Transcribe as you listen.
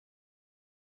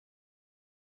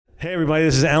Hey everybody,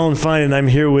 this is Alan Fine, and I'm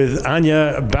here with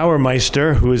Anja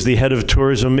Bauermeister, who is the head of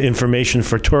tourism information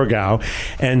for Torgau,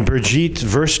 and Brigitte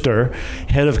Verster,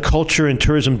 head of culture and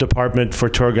tourism department for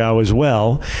Torgau as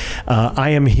well. I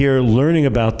am here learning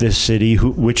about this city,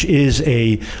 which is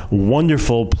a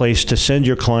wonderful place to send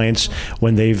your clients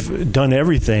when they've done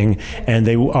everything and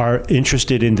they are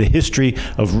interested in the history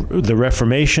of the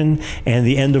Reformation and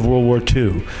the end of World War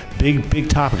II. Big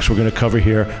topics we're going to cover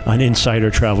here on Insider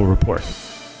Travel Report.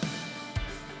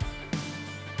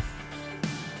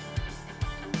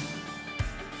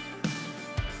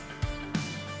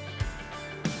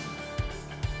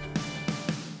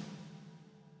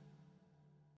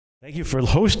 Thank you for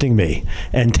hosting me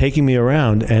and taking me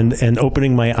around and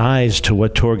opening my eyes to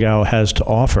what Torgau has to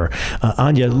offer.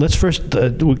 Anja, let's first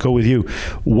go with you.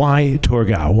 Why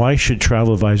Torgau? Why should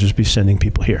travel advisors be sending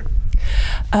people here?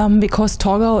 Because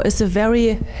Torgau is a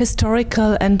very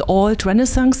historical and old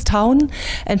Renaissance town,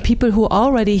 and people who are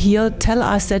already here tell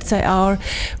us that they are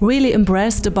really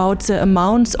impressed about the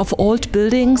amounts of old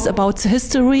buildings, about the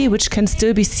history which can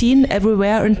still be seen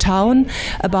everywhere in town,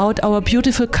 about our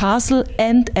beautiful castle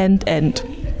and.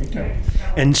 Okay.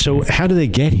 And so how do they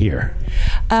get here?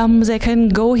 They can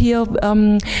go here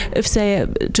if they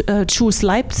choose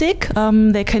Leipzig.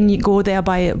 They can go there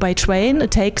by train.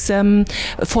 It takes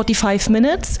 45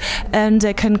 minutes, and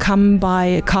they can come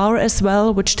by car as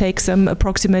well, which takes them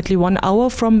approximately 1 hour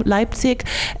from Leipzig,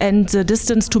 and the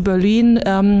distance to Berlin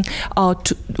are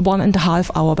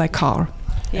 1.5 hours by car.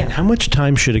 Yeah. And how much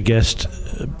time should a guest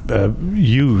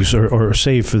use or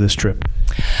save for this trip?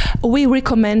 We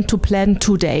recommend to plan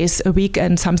 2 days, a week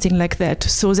and something like that.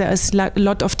 So there is a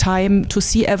lot of time to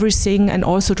see everything and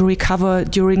also to recover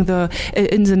during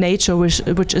in the nature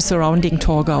which is surrounding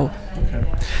Torgau. Okay.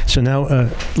 So now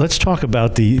let's talk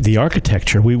about the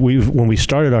architecture. When we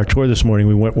started our tour this morning,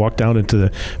 we walked down into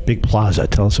the big plaza.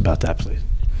 Tell us about that, please.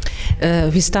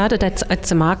 We started at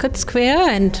the market square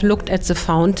and looked at the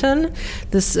fountain.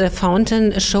 This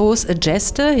fountain shows a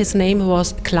jester. His name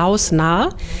was Klaus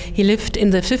Nahr. He lived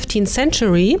in the 15th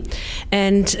century,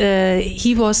 and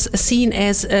he was seen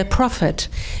as a prophet.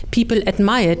 People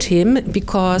admired him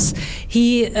because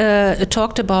he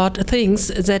talked about things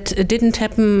that didn't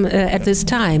happen at this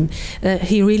time.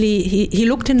 He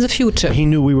looked in the future. He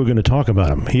knew we were going to talk about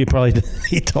him. He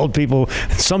told people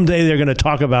someday they're going to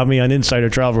talk about me on Insider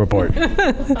Travel Report.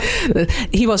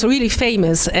 He was really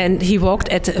famous, and he worked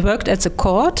at the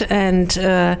court, and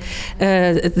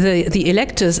the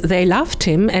electors, they loved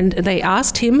him and they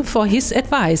asked him for his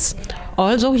advice.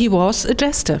 Also, he was a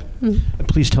jester.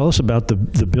 Please tell us about the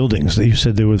buildings that you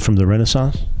said they were from the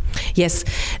Renaissance. Yes,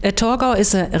 Torgau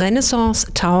is a Renaissance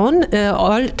town.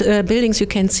 All buildings you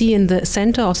can see in the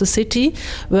center of the city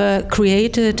were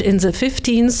created in the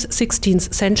 15th,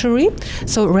 16th century,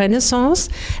 so Renaissance.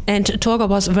 And Torgau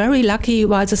was very lucky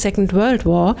while the Second World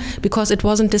War because it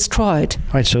wasn't destroyed.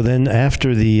 All right, so then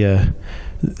after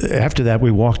that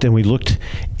we walked and we looked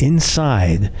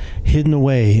inside. Hidden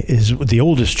away is the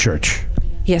oldest church.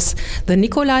 Yes, the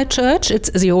Nikolai Church,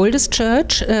 it's the oldest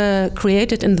church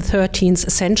created in the 13th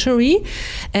century,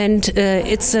 and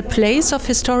it's a place of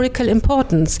historical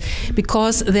importance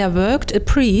because there worked a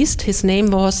priest. His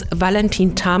name was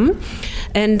Valentin Tam,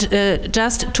 and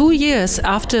just 2 years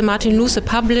after Martin Luther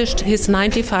published his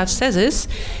 95 Theses,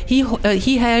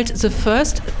 he held the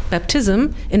first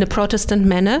baptism in a Protestant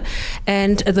manner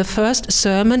and the first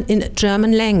sermon in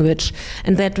German language,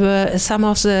 and that were some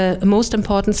of the most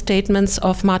important statements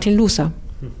of Martin Luther.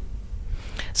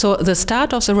 So the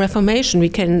start of the Reformation, we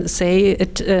can say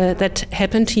that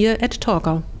happened here at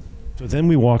Torgau. So then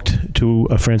we walked to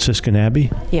a Franciscan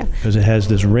abbey, yeah, because it has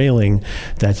this railing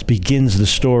that begins the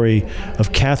story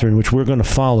of Catherine, which we're going to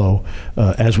follow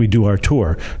as we do our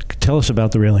tour. Tell us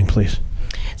about the railing, please.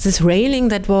 This railing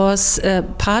that was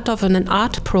part of an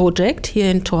art project here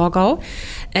in Torgau,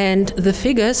 and the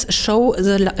figures show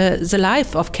the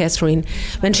life of Catherine.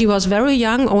 When she was very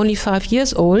young, only 5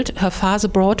 years old, her father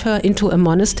brought her into a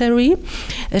monastery.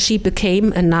 She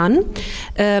became a nun,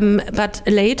 but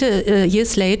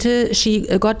years later, she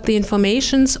got the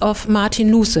informations of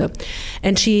Martin Luther,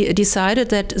 and she decided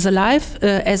that the life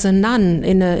as a nun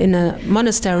in a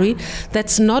monastery,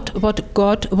 that's not what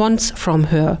God wants from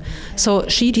her. So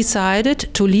she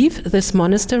decided to leave this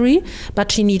monastery,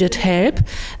 but she needed help.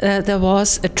 There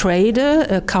was a trader,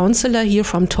 a counselor here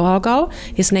from Torgau.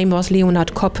 His name was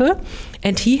Leonhard Koppe,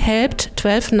 and he helped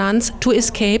 12 nuns to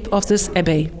escape of this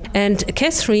abbey. And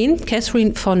Catherine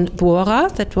von Bora,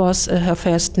 that was her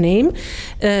first name,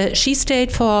 she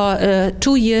stayed for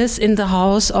 2 years in the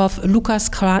house of Lucas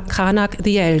Cranach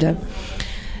the Elder.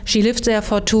 She lived there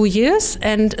for 2 years,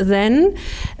 and then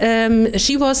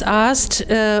she was asked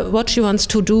what she wants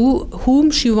to do,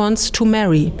 whom she wants to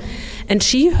marry. And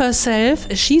she herself,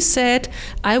 she said,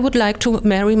 I would like to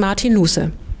marry Martin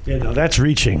Luther. Yeah, no, that's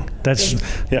reaching. That's,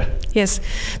 yeah. Yes,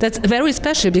 that's very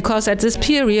special because at this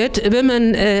period,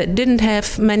 women didn't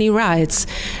have many rights.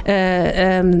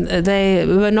 They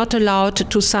were not allowed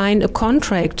to sign a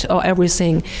contract or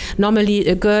everything.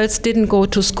 Normally, girls didn't go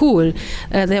to school.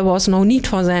 There was no need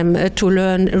for them to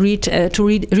learn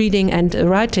reading and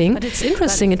writing. But it's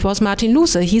interesting. It was Martin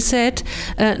Luther. He said,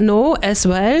 no, as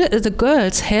well, the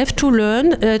girls have to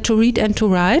learn to read and to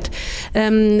write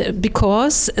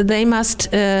because they must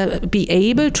be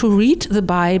able to read the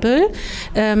Bible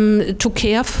to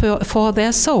care for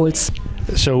their souls.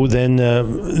 So then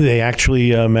they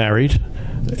actually married,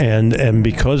 and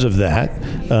because of that,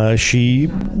 she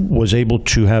was able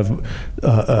to have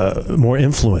more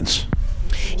influence.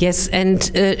 Yes,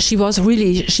 and she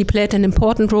played an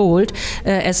important role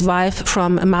as wife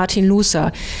from Martin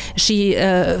Luther. She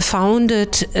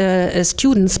founded a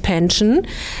students' pension,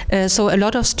 so a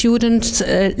lot of students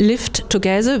lived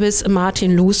together with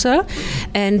Martin Luther,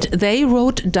 and they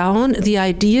wrote down the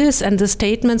ideas and the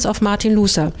statements of Martin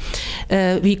Luther.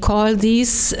 We call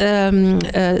these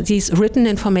written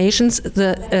informations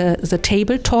the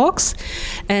table talks,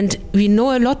 and we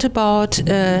know a lot about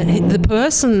the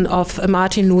person of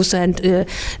Martin Luther and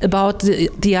about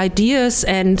the ideas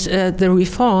and the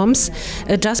reforms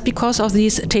just because of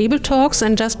these table talks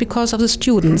and just because of the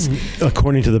students.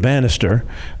 According to the Bannister,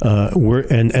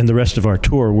 and the rest of our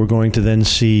tour, we're going to then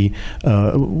see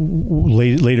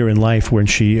later in life when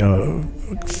she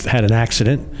had an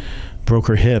accident, broke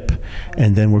her hip,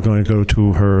 and then we're going to go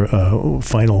to her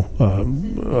final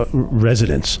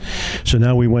residence. So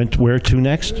now we went where to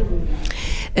next?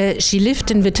 She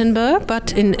lived in Wittenberg,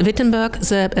 but in Wittenberg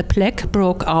the plague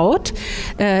broke out.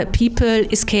 People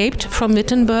escaped from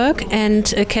Wittenberg,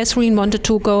 and Catherine wanted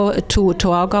to go to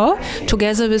Torgau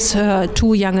together with her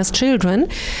 2 youngest children.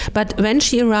 But when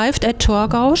she arrived at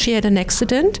Torgau, she had an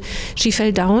accident. She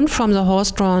fell down from the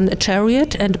horse-drawn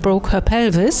chariot and broke her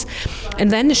pelvis.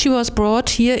 And then she was brought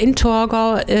here in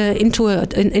Torgau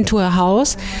into a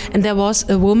house, and there was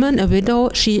a woman, a widow.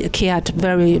 She cared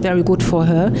very, very good for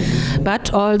her. But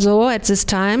also at this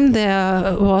time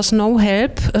there was no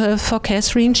help for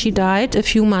Catherine. She died a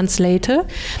few months later,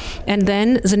 and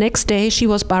then the next day she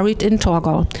was buried in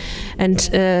Torgau, and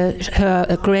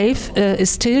her grave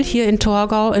is still here in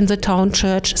Torgau in the town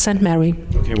church St. Mary.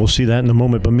 Okay, we'll see that in a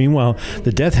moment, but meanwhile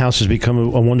the death house has become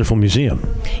a wonderful museum.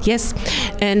 Yes,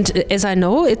 and as I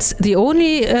know, it's the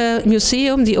only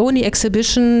museum, the only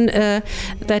exhibition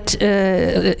that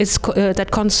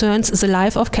concerns the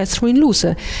life of Catherine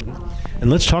Luther. And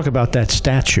let's talk about that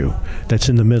statue that's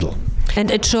in the middle.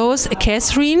 And it shows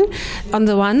Catherine on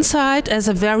the one side as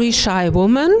a very shy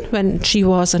woman. When she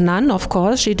was a nun, of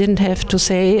course, she didn't have to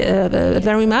say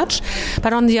very much.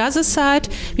 But on the other side,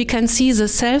 we can see the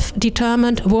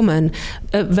self-determined woman,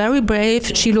 very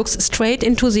brave. She looks straight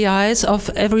into the eyes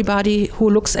of everybody who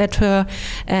looks at her.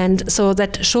 And so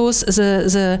that shows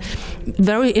the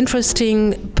very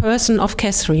interesting person of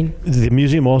Catherine. The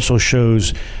museum also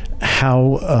shows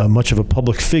how much of a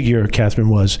public figure Catherine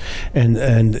was, and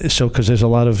so because there's a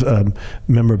lot of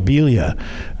memorabilia,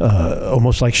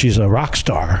 almost like she's a rock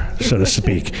star, so to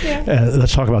speak.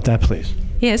 Let's talk about that, please.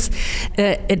 Yes,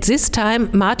 at this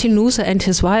time, Martin Luther and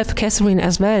his wife, Catherine,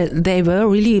 as well, they were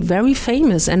really very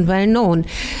famous and well known.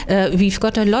 We've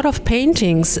got a lot of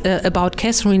paintings about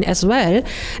Catherine as well,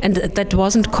 and that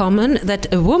wasn't common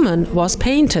that a woman was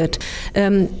painted.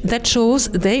 That shows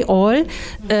they all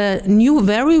knew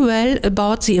very well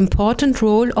about the important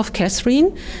role of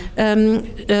Catherine,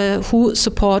 who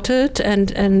supported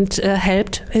and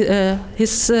helped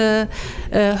her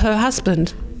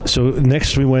husband. So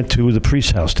next we went to the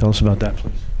priest's house. Tell us about that,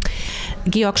 please.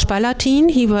 Georg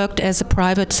Spalatin, he worked as a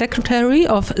private secretary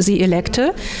of the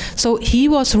elector, so he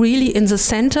was really in the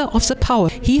center of the power.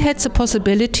 He had the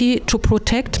possibility to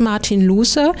protect Martin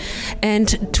Luther and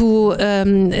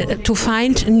to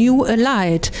find new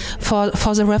light for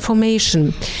the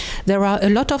Reformation. There are a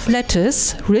lot of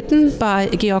letters written by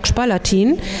Georg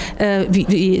Spalatin.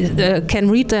 We can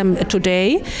read them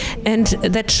today, and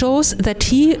that shows that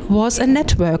he was a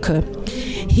networker.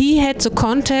 He had the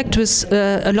contact with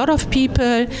a lot of people,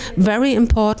 very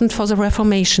important for the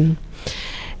Reformation.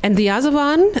 And the other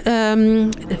one,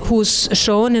 who's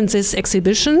shown in this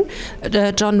exhibition,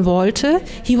 John Walter,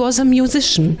 he was a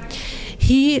musician.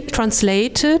 He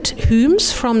translated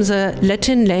hymns from the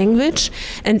Latin language,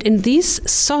 and in these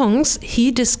songs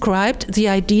he described the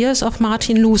ideas of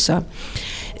Martin Luther.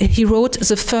 he wrote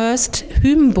the first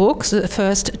hymn book, the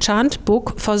first chant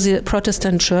book for the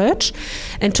Protestant Church.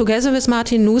 And together with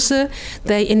Martin Luther,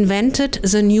 they invented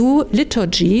the new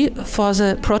liturgy for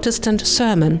the Protestant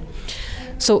sermon.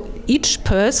 So each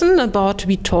person about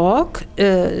we talk,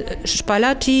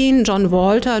 Spalatin, John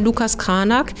Walter, Lucas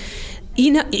Cranach,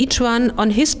 each one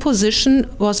on his position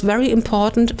was very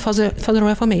important for the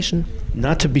Reformation.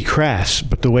 Not to be crass,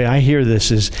 but the way I hear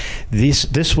this is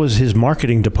this was his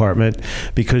marketing department,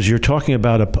 because you're talking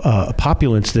about a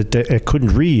populace that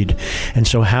couldn't read. And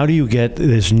so how do you get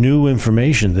this new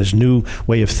information, this new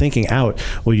way of thinking out?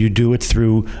 Well, you do it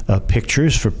through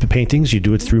pictures for paintings, you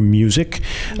do it through music,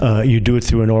 you do it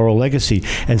through an oral legacy.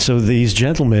 And so these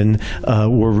gentlemen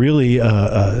were really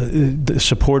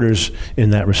supporters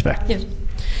in that respect. Yes.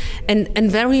 And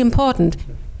very important.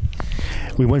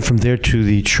 We went from there to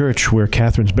the church where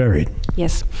Catherine's buried.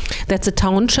 Yes, that's a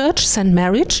town church, St.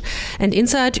 Mary's, and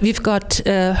inside we've got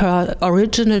her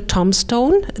original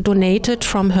tombstone donated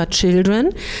from her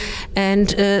children, and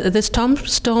this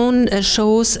tombstone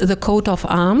shows the coat of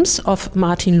arms of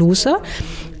Martin Luther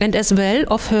and as well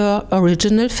of her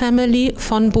original family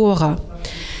von Bora.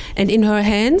 And in her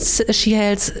hands, she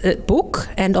holds a book,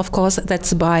 and of course that's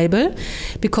the Bible,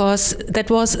 because that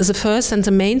was the first and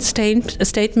the main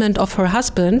statement of her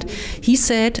husband. He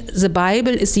said, the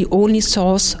Bible is the only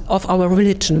source of our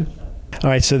religion. All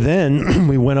right, so then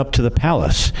we went up to the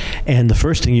palace, and the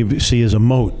first thing you see is a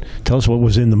moat. Tell us what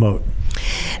was in the moat.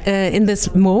 In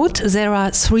this moat, there are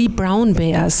 3 brown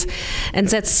bears, and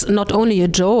that's not only a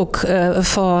joke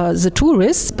for the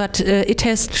tourists, but it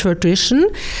has tradition.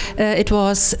 It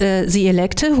was the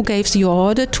elector who gave the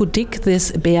order to dig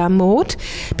this bear moat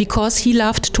because he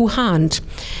loved to hunt.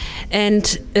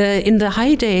 And in the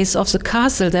high days of the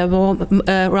castle, there were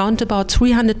around about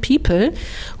 300 people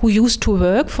who used to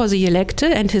work for the elector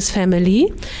and his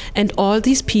family, and all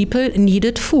these people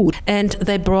needed food. And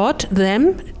they brought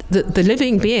them, the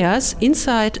living bears,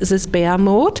 inside this bear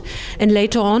moat, and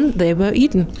later on they were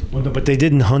eaten. Well, but they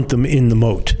didn't hunt them in the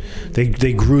moat.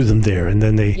 They grew them there, and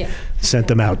then they sent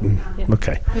them out. And,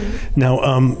 okay. Mm-hmm.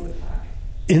 Now,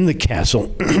 in the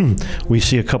castle, we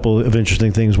see a couple of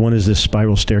interesting things. One is this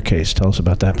spiral staircase. Tell us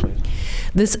about that, please.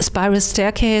 This spiral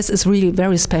staircase is really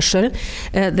very special.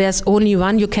 There's only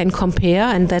one you can compare,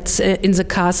 and that's in the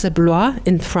Castle Blois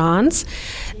in France.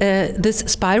 This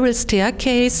spiral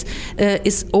staircase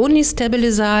is only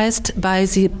stabilized by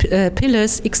the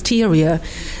pillars exterior.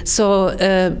 So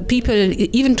people,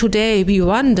 even today, we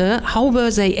wonder how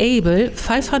were they able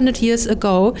 500 years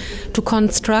ago to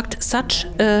construct such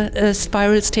a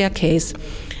spiral staircase,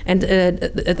 and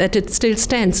that it still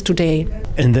stands today.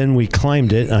 And then we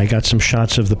climbed it. I got some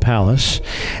shots of the palace,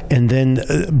 and then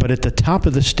but at the top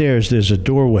of the stairs there's a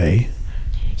doorway.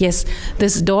 Yes,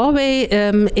 this doorway,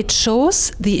 it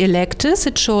shows the electors,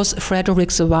 it shows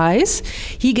Frederick the Wise.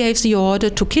 He gave the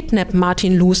order to kidnap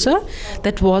Martin Luther.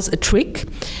 That was a trick.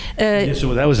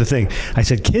 So that was the thing. I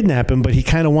said kidnap him, but he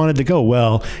kind of wanted to go.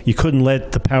 Well, you couldn't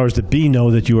let the powers that be know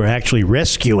that you were actually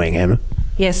rescuing him.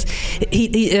 Yes,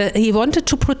 he wanted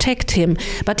to protect him,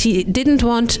 but he didn't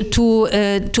want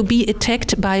to be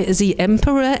attacked by the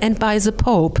emperor and by the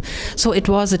pope. So it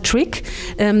was a trick.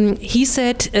 He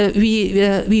said,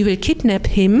 we will kidnap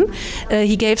him.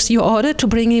 He gave the order to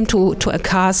bring him to a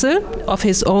castle of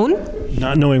his own.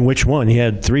 Not knowing which one. He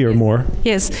had 3 or more.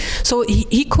 Yes. So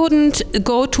he couldn't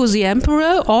go to the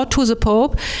emperor or to the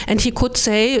pope, and he could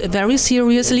say very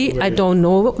seriously, I don't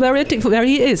know where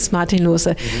he is, Martin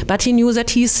Luther. Mm-hmm. But he knew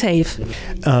that he's safe.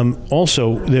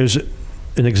 Also, there's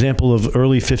an example of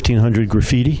early 1500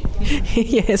 graffiti?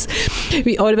 Yes,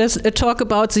 we always talk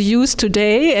about the youth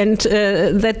today and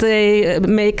that they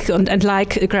make and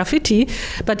like graffiti,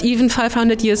 but even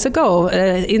 500 years ago,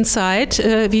 inside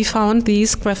we found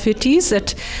these graffitis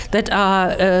that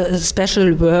are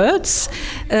special words,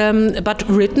 but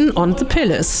written on the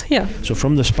pillars. Yeah. So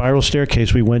from the spiral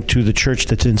staircase, we went to the church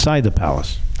that's inside the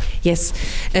palace. Yes,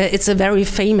 it's a very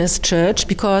famous church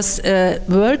because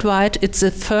worldwide it's the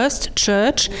first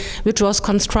church which was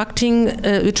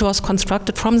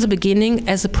constructed from the beginning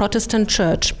as a Protestant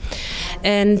church,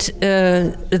 and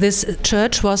this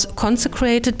church was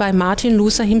consecrated by Martin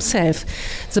Luther himself.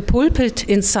 The pulpit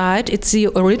inside, it's the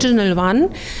original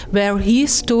one where he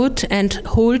stood and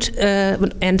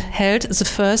held the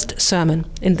first sermon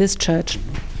in this church.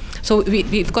 So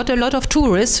we've got a lot of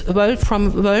tourists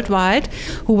from worldwide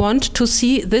who want to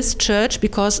see this church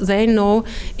because they know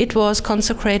it was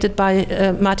consecrated by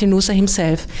Martin Luther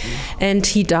himself. And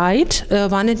he died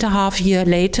 1.5 years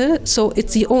later, so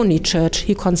it's the only church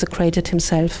he consecrated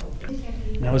himself.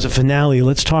 Now, as a finale,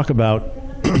 let's talk about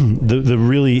the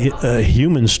really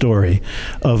human story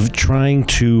of trying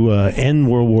to end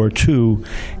World War II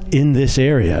in this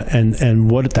area and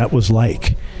what that was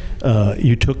like.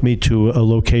 You took me to a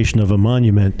location of a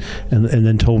monument and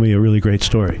then told me a really great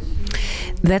story.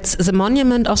 That's the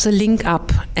monument of the Link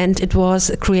Up, and it was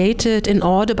created in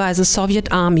order by the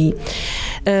Soviet Army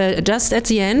just at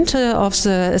the end of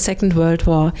the Second World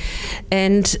War.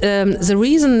 And the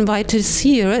reason why it is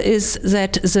here is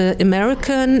that the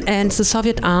American and the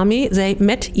Soviet Army, they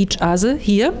met each other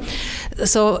here.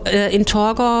 So in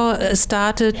Torgau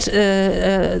started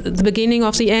the beginning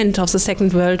of the end of the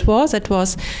Second World War. That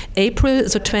was April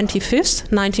the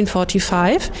 25th,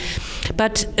 1945.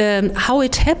 But how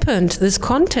it happened, this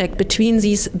contact between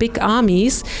these big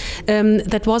armies,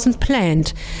 that wasn't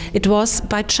planned. It was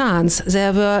by chance.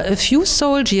 There were a few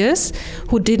soldiers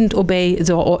who didn't obey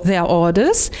their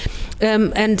orders,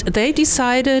 and they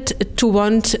decided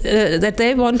that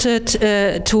they wanted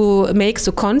to make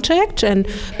the contact, and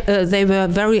they were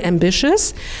very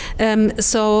ambitious.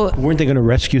 So weren't they going to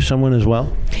rescue someone as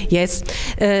well? Yes,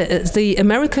 the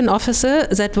American officer,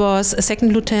 that was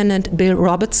Second Lieutenant Bill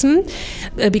Robertson,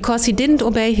 because he didn't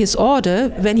obey his order,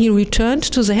 when he returned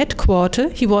to the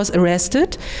headquarters, he was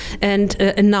arrested and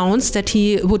announced that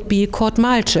he would be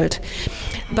court-martialed.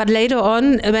 But later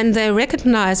on, when they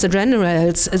recognized, the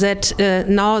generals, that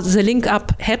now the link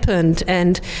up happened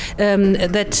and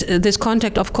that this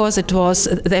contact, of course,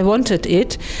 they wanted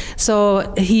it.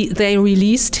 So they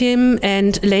released him,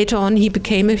 and later on he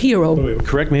became a hero. Wait,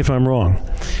 correct me if I'm wrong.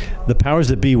 The powers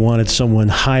that be wanted someone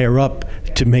higher up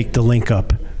to make the link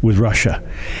up with Russia.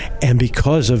 And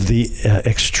because of the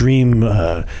extreme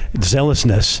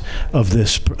zealousness of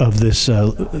this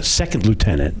second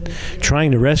lieutenant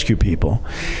trying to rescue people,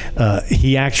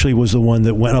 he actually was the one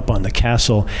that went up on the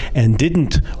castle and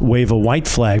didn't wave a white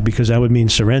flag because that would mean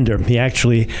surrender. He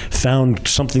actually found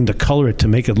something to color it to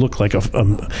make it look like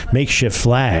a makeshift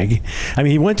flag. I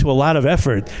mean, he went to a lot of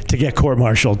effort to get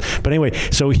court-martialed. But anyway,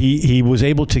 so he was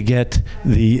able to get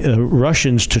the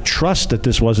Russians to trust that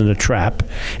this wasn't a trap.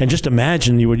 And just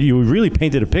imagine, you really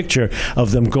painted a picture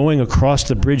of them going across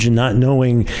the bridge and not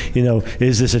knowing,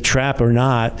 is this a trap or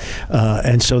not?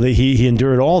 And so he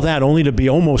endured all that only to be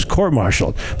almost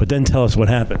court-martialed. But then tell us what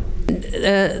happened.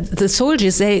 The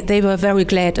soldiers, they were very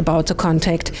glad about the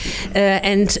contact,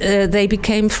 and they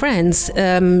became friends.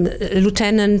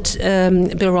 Lieutenant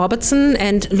Bill Robertson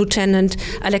and Lieutenant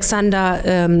Alexander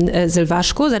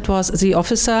Silvashko, that was the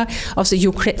officer of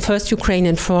the First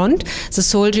Ukrainian Front, the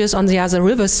soldiers on the other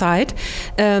riverside.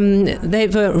 They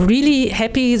were really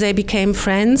happy. They became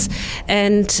friends,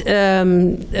 and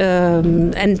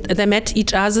they met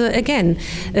each other again.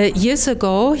 Years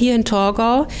ago, here in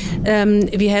Torgau,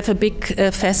 we have a big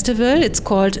festival. It's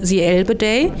called the Elbe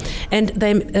Day, and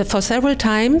they for several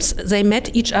times they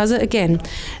met each other again.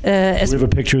 We have a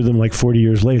picture of them like 40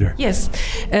 years later. Yes,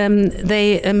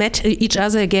 they met each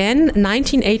other again,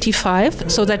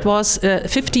 1985. So that was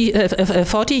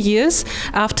 40 years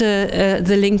after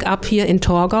the link up here in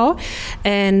Torgau,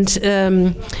 and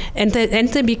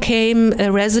they became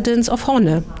residents of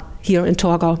Horne here in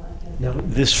Torgau. Now,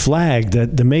 this flag,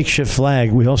 the makeshift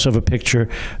flag, we also have a picture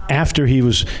after he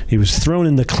was thrown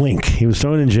in the clink. He was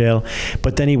thrown in jail,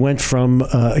 but then he went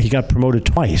he got promoted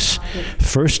twice.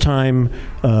 First time,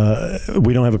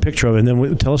 we don't have a picture of it, and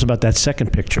then tell us about that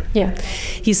second picture. Yeah,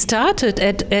 he started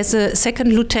as a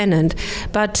second lieutenant,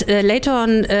 but later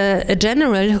on, a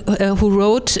general who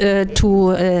wrote to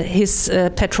his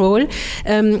patrol,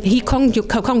 he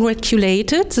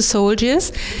congratulated the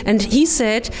soldiers, and he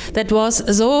said that was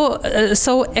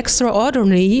so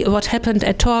extraordinary what happened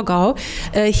at Torgau.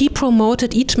 He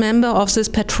promoted each member of this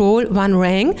patrol one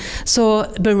rank, so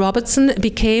Bill Robertson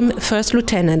became first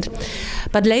lieutenant.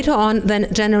 But later on, then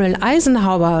General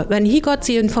Eisenhower, when he got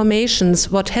the informations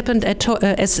what happened at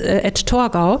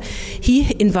Torgau,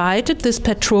 he invited this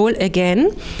patrol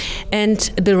again,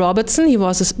 and Bill Robertson, he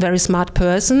was a very smart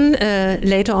person.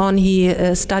 Later on, he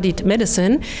studied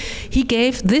medicine. He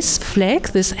gave this flag,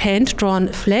 this hand-drawn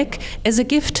flag, as a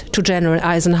gift to General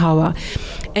Eisenhower.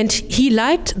 And he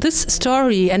liked this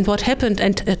story and what happened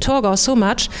at Torgau so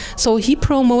much, so he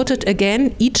promoted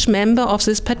again each member of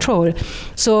this patrol.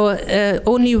 So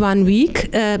only 1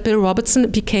 week, Bill Robertson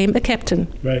became a captain.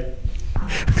 Right.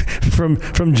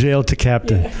 From jail to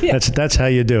captain. Yeah. That's how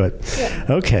you do it. Yeah.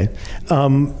 Okay.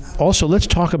 Also, let's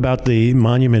talk about the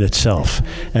monument itself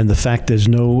and the fact there's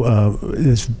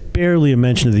barely a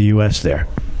mention of the U.S. there.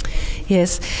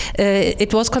 Yes,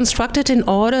 it was constructed in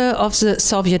order of the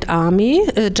Soviet Army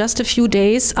just a few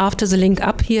days after the link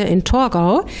up here in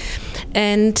Torgau.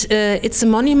 And it's a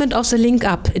monument of the link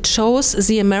up. It shows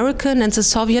the American and the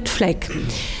Soviet flag.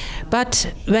 But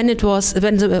when the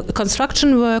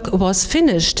construction work was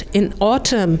finished in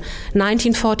autumn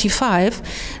 1945,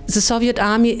 the Soviet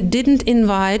Army didn't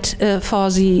invite for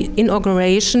the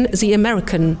inauguration the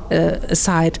American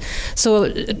side.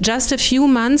 So just a few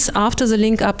months after the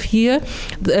link up here,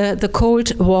 the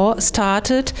Cold War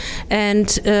started, and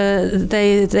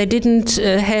they didn't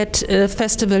had a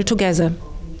festival together.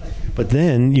 But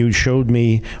then you showed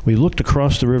me, we looked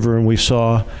across the river and we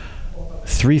saw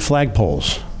 3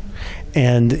 flagpoles.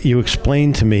 And you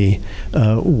explained to me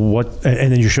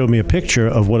and then you showed me a picture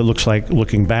of what it looks like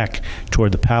looking back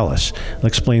toward the palace.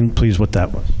 Explain, please, what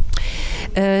that was.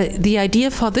 The idea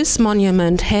for this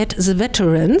monument had the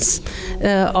veterans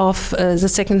of the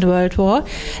Second World War,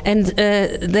 and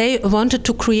they wanted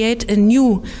to create a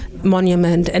new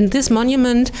monument. And this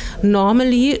monument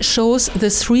normally shows the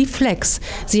 3 flags,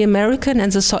 the American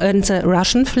and the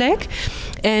Russian flag.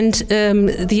 And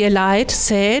the Allied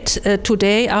said,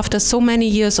 today, after so many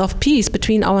years of peace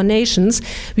between our nations,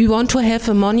 we want to have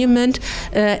a monument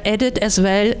added as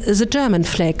well as the German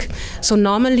flag. So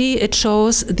normally it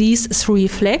shows these 3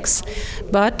 flags,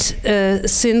 but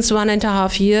since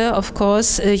 1.5 years, of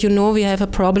course, we have a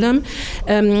problem,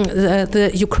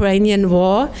 the Ukrainian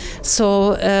war.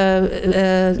 So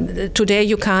today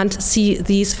you can't see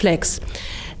these flags.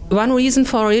 One reason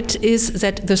for it is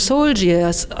that the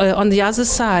soldiers on the other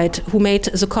side who made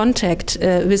the contact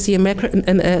with the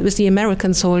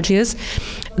American soldiers,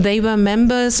 they were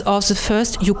members of the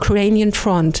first Ukrainian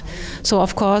front. So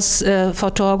of course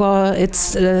for Torgau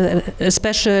it's a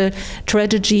special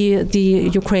tragedy, the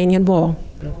Ukrainian war.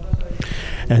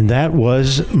 And that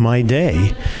was my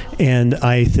day. And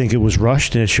I think it was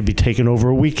rushed and it should be taken over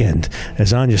a weekend,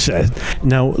 as Anya said.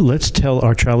 Now let's tell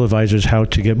our travel advisors how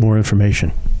to get more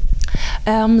information.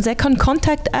 They can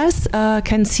contact us,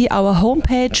 can see our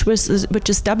homepage, which is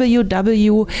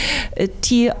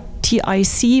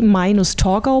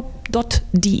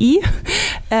www.tic-torgau.de,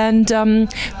 and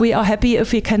we are happy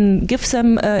if we can give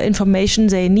them information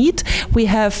they need. We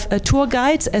have tour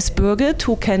guides as Birgit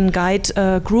who can guide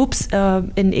groups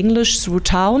in English through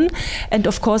town, and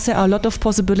of course there are a lot of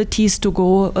possibilities to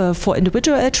go for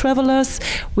individual travelers.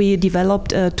 We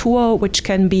developed a tour which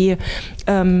can be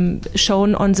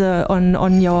shown on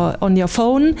your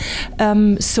phone,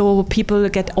 so people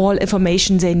get all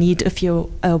information they need if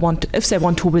they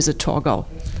want to visit Torgau.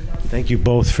 Thank you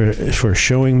both for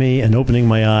showing me and opening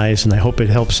my eyes, and I hope it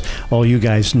helps all you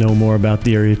guys know more about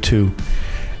the area too.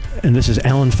 And this is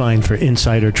Alan Fine for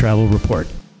Insider Travel Report.